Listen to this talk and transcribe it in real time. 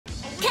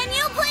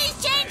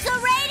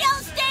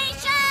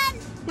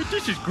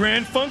This is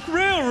Grand Funk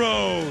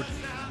Railroad.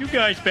 You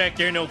guys back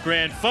there know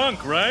Grand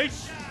Funk, right?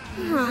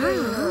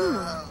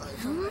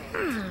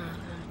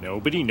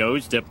 Nobody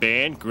knows the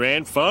band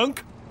Grand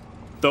Funk?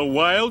 The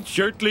wild,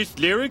 shirtless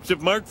lyrics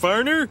of Mark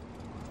Farner?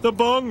 The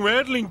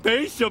bong-rattling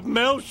bass of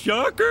Mel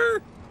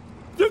Shocker?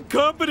 The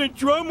competent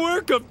drum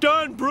work of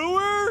Don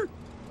Brewer?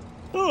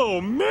 Oh,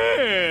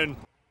 man!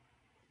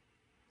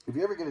 If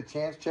you ever get a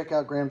chance, check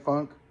out Grand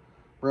Funk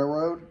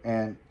Railroad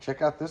and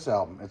check out this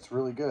album. It's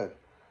really good.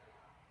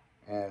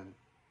 And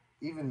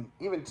even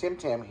Tim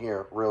Tam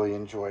here really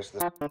enjoys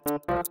this.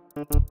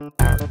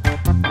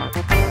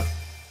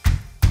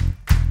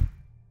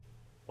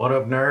 What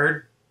up,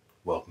 nerd?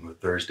 Welcome to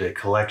Thursday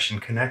Collection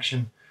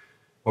Connection,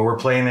 where we're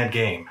playing that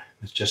game.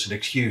 It's just an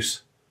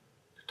excuse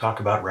to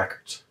talk about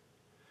records.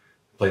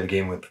 I play the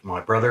game with my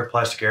brother,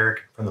 Plastic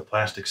Eric, from the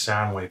Plastic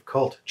Soundwave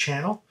Cult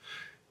channel,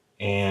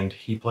 and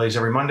he plays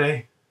every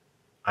Monday.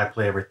 I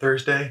play every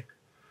Thursday.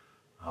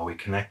 We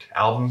connect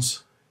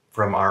albums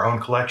from our own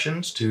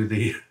collections to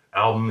the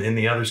album in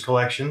the other's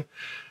collection,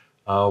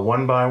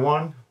 one by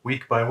one,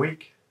 week by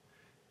week.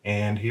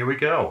 And here we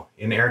go.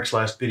 In Eric's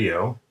last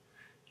video,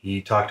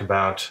 he talked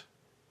about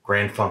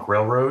Grand Funk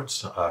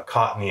Railroad's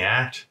Caught in the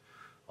Act,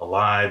 a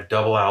live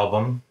double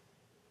album,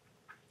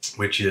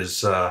 which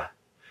is not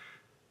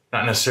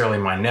necessarily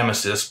my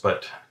nemesis,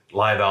 but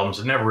live albums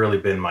have never really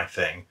been my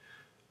thing,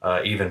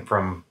 even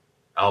from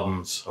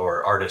albums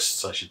or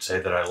artists, I should say,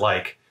 that I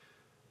like,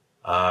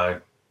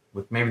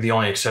 with maybe the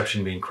only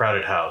exception being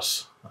Crowded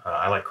House.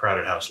 I like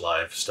Crowded House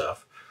live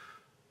stuff,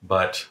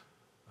 but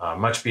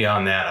much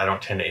beyond that, I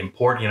don't tend to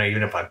import,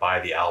 even if I buy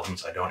the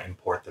albums, I don't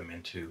import them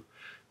into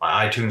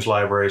my iTunes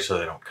library so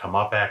they don't come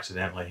up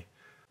accidentally.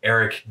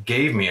 Eric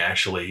gave me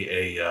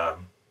actually a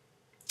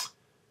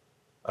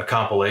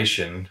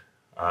compilation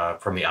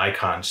from the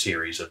Icon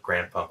series of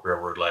Grand Funk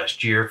Railroad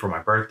last year for my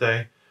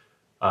birthday.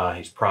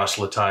 He's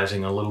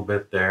proselytizing a little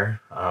bit there,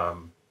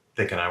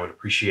 thinking I would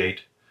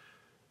appreciate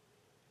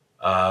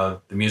the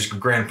music of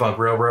Grand Funk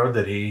Railroad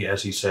that he,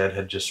 as he said,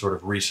 had just sort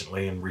of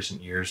recently, in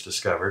recent years,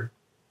 discovered.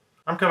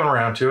 I'm coming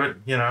around to it,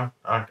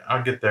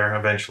 I'll get there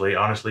eventually.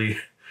 Honestly,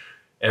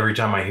 every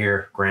time I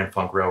hear Grand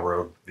Funk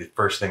Railroad, the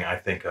first thing I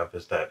think of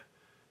is that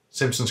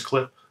Simpsons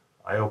clip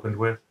I opened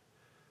with.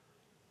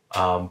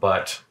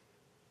 But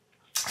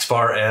as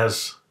far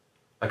as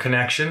a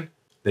connection,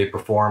 they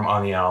perform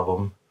on the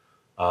album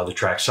the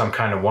track Some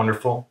Kind of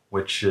Wonderful,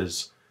 which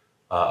is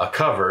a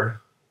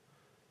cover.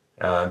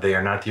 They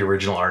are not the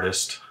original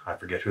artist. I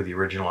forget who the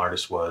original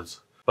artist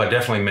was, but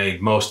definitely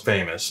made most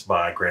famous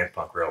by Grand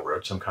Funk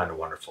Railroad, Some Kind of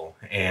Wonderful.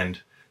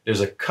 And there's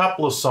a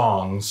couple of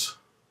songs,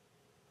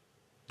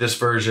 this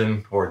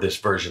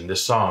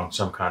song,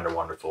 Some Kind of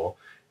Wonderful,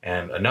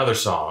 and another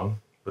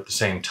song with the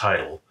same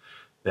title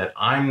that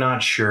I'm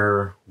not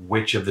sure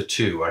which of the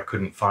two. I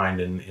couldn't find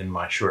in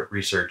my short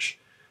research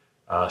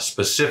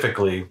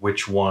specifically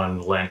which one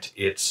lent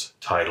its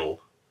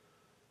title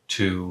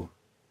to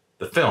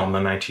the film,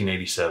 the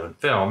 1987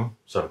 film,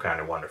 Some Kind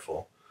of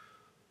Wonderful.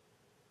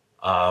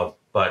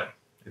 But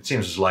it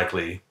seems as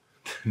likely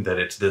that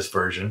it's this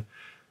version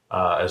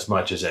as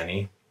much as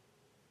any.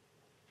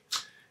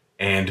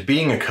 And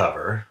being a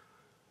cover,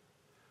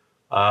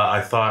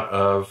 I thought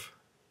of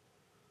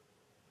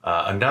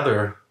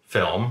another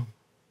film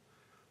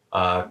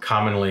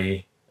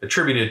commonly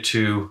attributed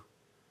to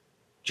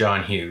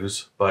John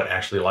Hughes, but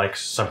actually, like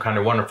Some Kind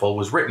of Wonderful,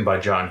 was written by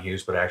John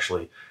Hughes, but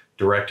actually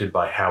directed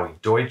by Howie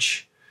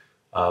Deutsch,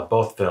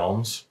 both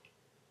films.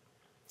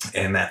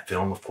 And that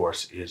film, of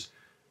course, is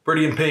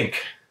Pretty in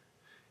Pink.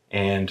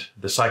 And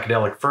the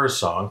Psychedelic Furs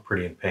song,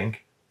 Pretty in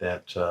Pink,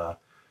 that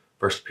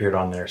first appeared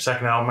on their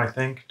second album, I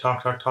think,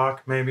 Talk, Talk,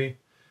 Talk, maybe,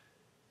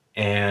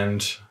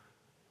 and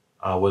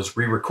was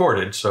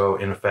re-recorded, so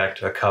in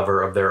effect a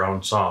cover of their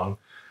own song,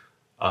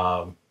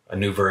 a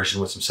new version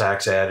with some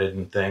sax added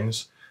and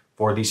things,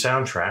 for the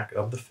soundtrack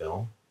of the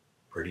film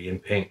Pretty in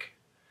Pink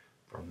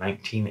from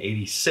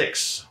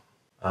 1986.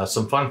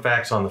 Some fun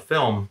facts on the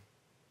film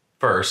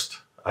first,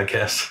 I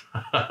guess.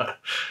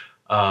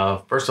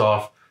 First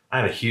off, I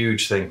had a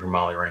huge thing for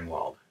Molly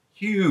Ringwald.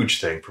 Huge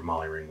thing for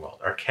Molly Ringwald.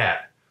 Our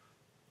cat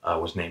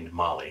was named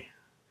Molly.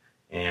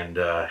 And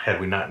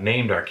had we not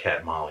named our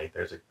cat Molly,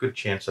 there's a good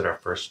chance that our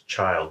first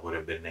child would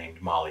have been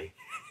named Molly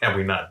had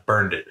we not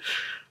burned it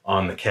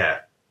on the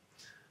cat.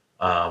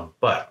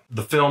 But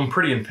the film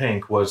Pretty in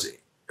Pink was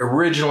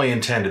originally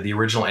intended, the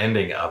original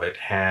ending of it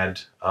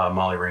had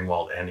Molly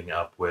Ringwald ending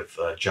up with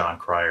John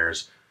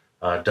Cryer's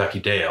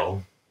Ducky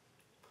Dale.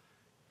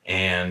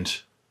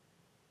 And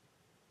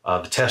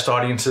the test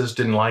audiences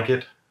didn't like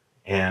it,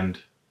 and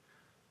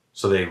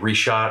so they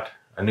reshot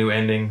a new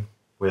ending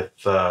with,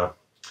 oh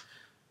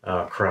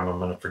crap, I'm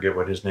gonna forget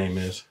what his name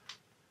is.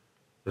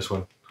 This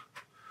one.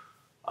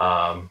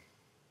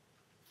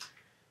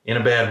 In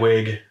a bad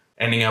wig,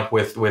 ending up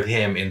with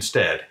him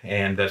instead.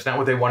 And that's not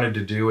what they wanted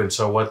to do, and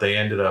so what they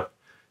ended up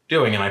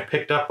doing, and I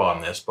picked up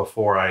on this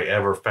before I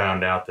ever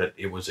found out that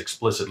it was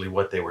explicitly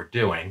what they were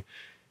doing,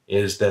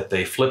 is that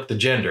they flipped the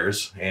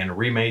genders and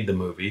remade the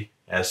movie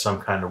as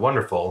Some Kind of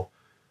Wonderful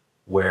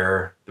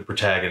where the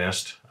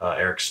protagonist,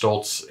 Eric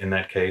Stoltz in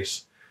that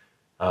case,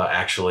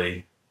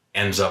 actually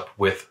ends up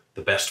with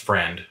the best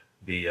friend,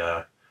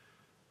 the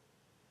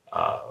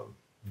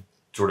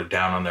sort of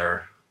down on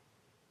their,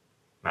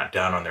 not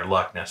down on their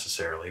luck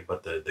necessarily,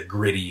 but the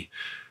gritty,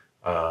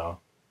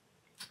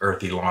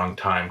 earthy, long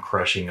time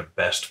crushing a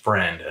best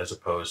friend as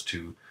opposed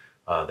to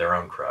their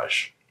own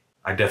crush.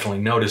 I definitely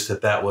noticed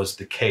that that was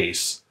the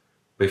case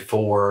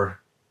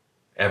before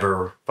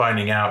ever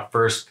finding out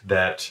first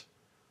that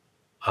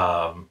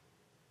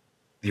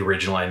the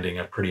original ending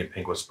of Pretty in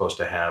Pink was supposed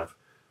to have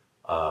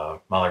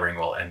Molly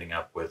Ringwald ending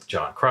up with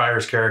John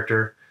Cryer's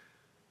character.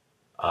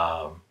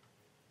 And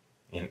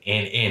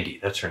Andy,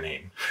 that's her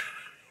name.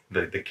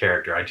 the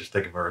character, I just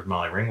think of her as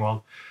Molly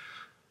Ringwald.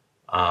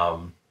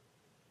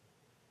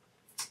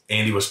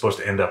 Andy was supposed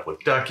to end up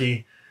with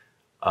Ducky.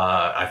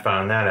 I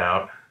found that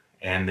out,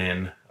 and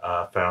then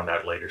found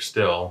out later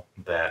still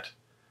that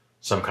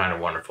Some Kind of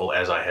Wonderful,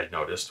 as I had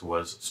noticed,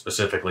 was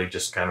specifically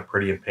just kind of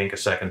Pretty in Pink a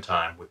second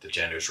time with the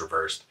genders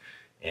reversed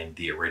and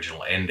the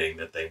original ending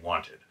that they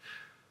wanted.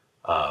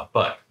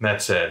 But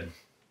that said,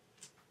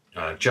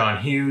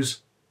 John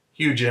Hughes,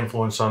 huge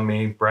influence on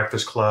me.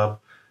 Breakfast Club.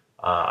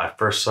 I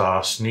first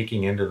saw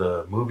sneaking into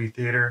the movie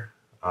theater.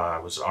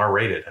 It was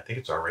R-rated. I think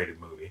it's an R-rated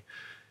movie.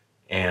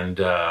 And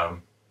I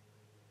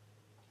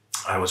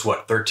was,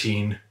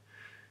 13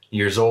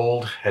 years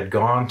old, had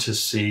gone to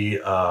see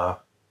a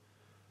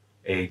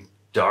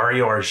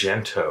Dario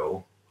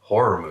Argento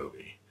horror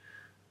movie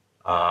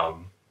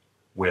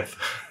with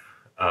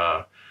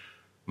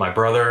my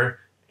brother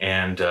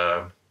and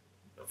a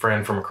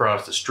friend from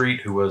across the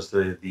street who was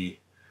the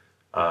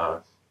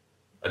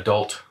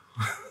adult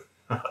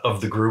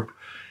of the group.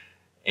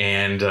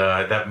 And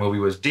that movie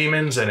was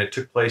Demons, and it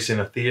took place in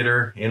a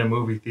theater, in a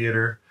movie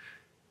theater.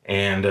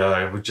 And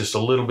it was just a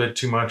little bit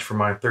too much for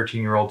my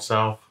 13-year-old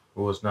self,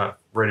 who was not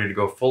ready to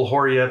go full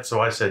horror yet. So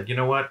I said, you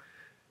know what?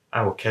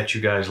 I will catch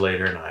you guys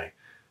later. And I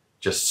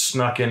just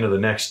snuck into the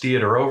next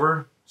theater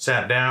over,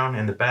 sat down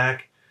in the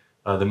back.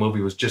 The movie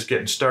was just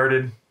getting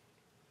started,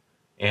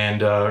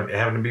 and it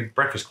happened to be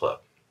Breakfast Club.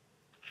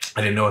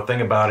 I didn't know a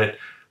thing about it.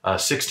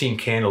 16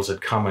 Candles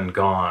had come and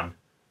gone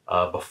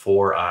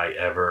before I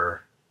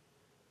ever,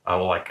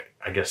 I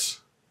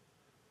guess,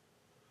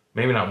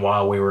 maybe not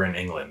while we were in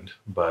England,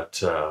 but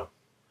kind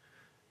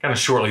of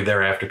shortly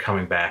thereafter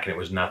coming back, and it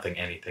was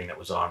anything that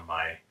was on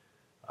my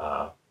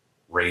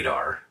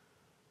radar.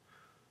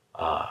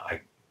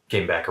 I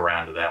came back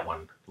around to that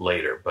one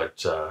later,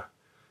 but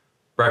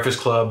Breakfast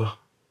Club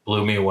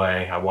blew me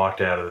away. I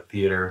walked out of the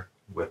theater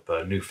with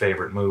a new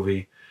favorite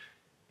movie,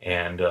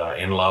 and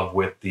in love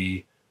with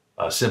the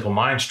Simple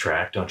Minds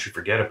track, Don't You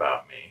Forget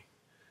About Me.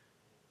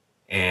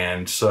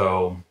 And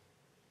so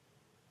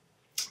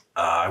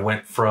I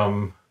went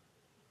from,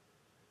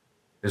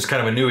 it was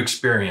kind of a new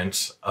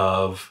experience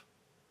of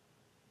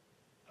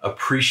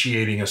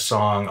appreciating a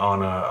song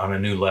on a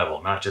new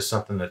level, not just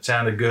something that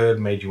sounded good,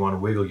 made you want to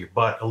wiggle your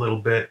butt a little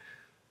bit,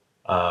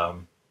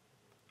 and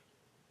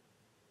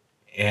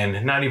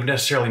not even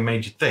necessarily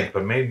made you think,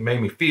 but made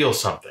me feel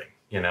something,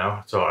 you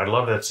know? So I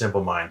love that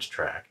Simple Minds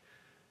track.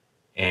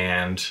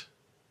 And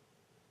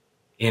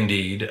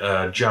indeed,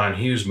 John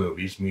Hughes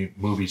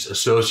movies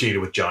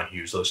associated with John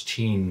Hughes, those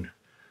teen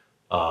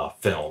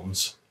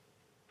films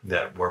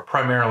that were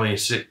primarily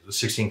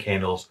 16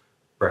 Candles,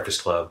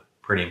 Breakfast Club,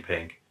 Pretty in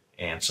Pink,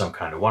 and Some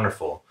Kind of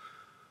Wonderful,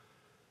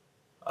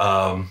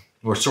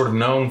 were sort of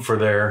known for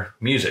their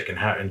music,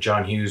 and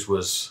John Hughes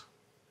was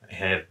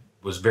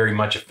very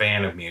much a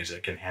fan of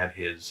music and had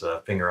his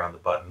finger on the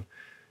button,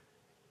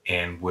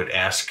 and would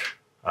ask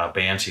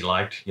bands he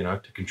liked, you know,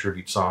 to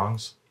contribute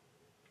songs.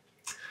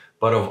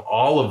 But of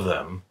all of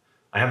them,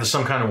 I have the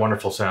Some Kind of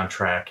Wonderful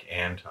soundtrack,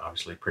 and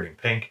obviously Pretty in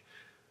Pink.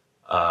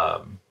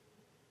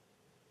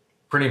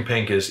 Pretty in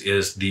Pink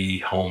is the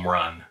home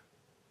run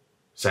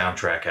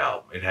soundtrack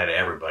album. It had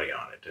everybody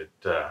on it.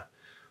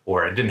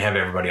 Or it didn't have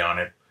everybody on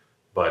it,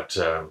 but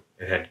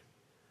it had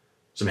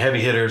some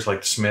heavy hitters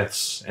like the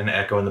Smiths and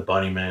Echo and the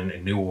Bunnymen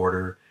and New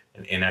Order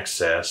and In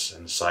Excess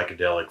and the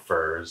Psychedelic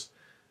Furs.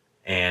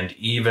 And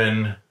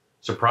even,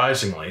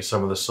 surprisingly,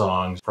 some of the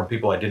songs from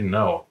people I didn't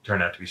know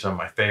turned out to be some of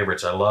my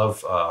favorites. I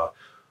love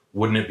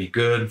Wouldn't It Be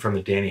Good from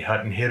the Danny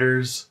Hutton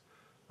Hitters.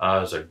 It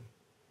was a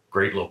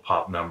great little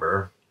pop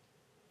number.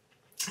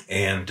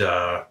 And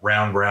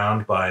Round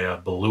Round by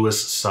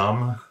Beluis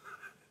Sum.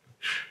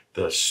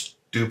 The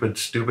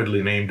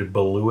stupidly named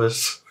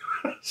Beluis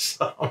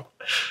Sum.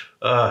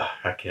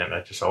 I can't,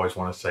 I just always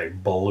want to say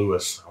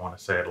Beluis. I want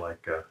to say it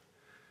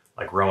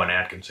like Rowan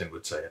Atkinson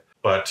would say it.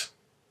 But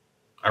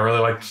I really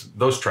liked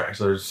those tracks.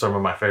 There's some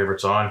of my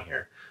favorites on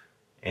here.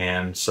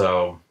 And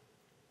so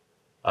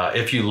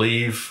If You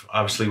Leave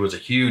obviously was a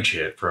huge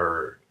hit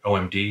for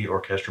OMD,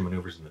 Orchestral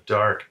Maneuvers in the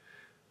Dark.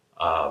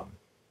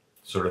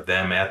 Sort of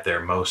them at their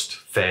most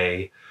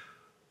fey,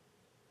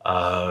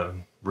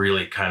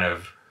 really kind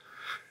of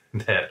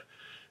that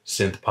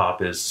synth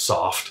pop is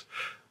soft,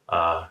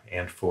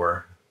 and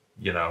for,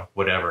 you know,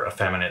 whatever,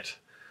 effeminate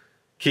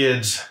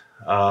kids,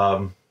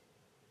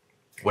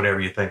 whatever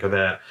you think of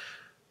that.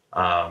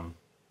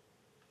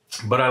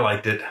 But I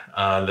liked it.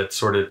 That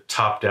sort of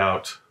topped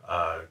out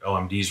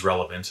OMD's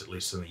relevance, at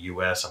least in the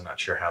US. I'm not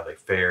sure how they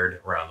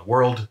fared around the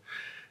world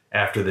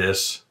after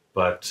this,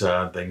 but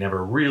they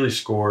never really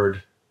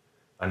scored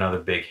another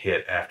big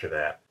hit after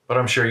that. But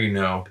I'm sure you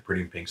know the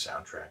Pretty in Pink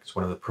soundtrack. It's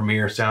one of the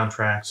premier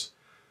soundtracks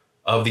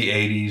of the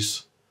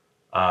 80s.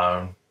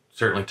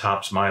 Certainly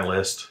tops my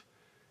list.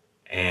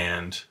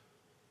 And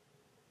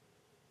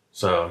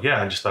so,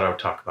 yeah, I just thought I would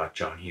talk about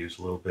John Hughes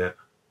a little bit,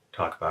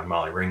 talk about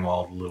Molly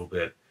Ringwald a little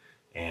bit,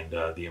 and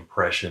the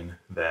impression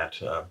that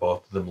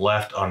both of them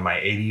left on my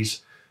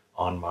 80s,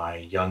 on my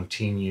young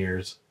teen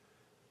years.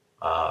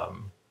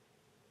 And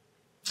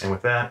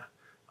with that,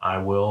 I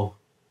will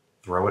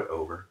throw it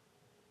over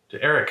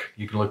to Eric.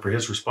 You can look for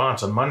his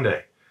response on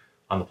Monday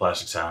on the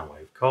Plastic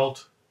Soundwave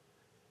Cult.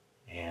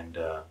 And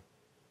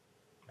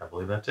I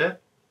believe that's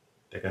it.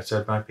 I think I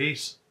said my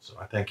piece. So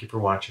I thank you for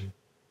watching.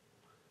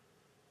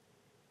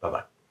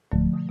 Bye-bye.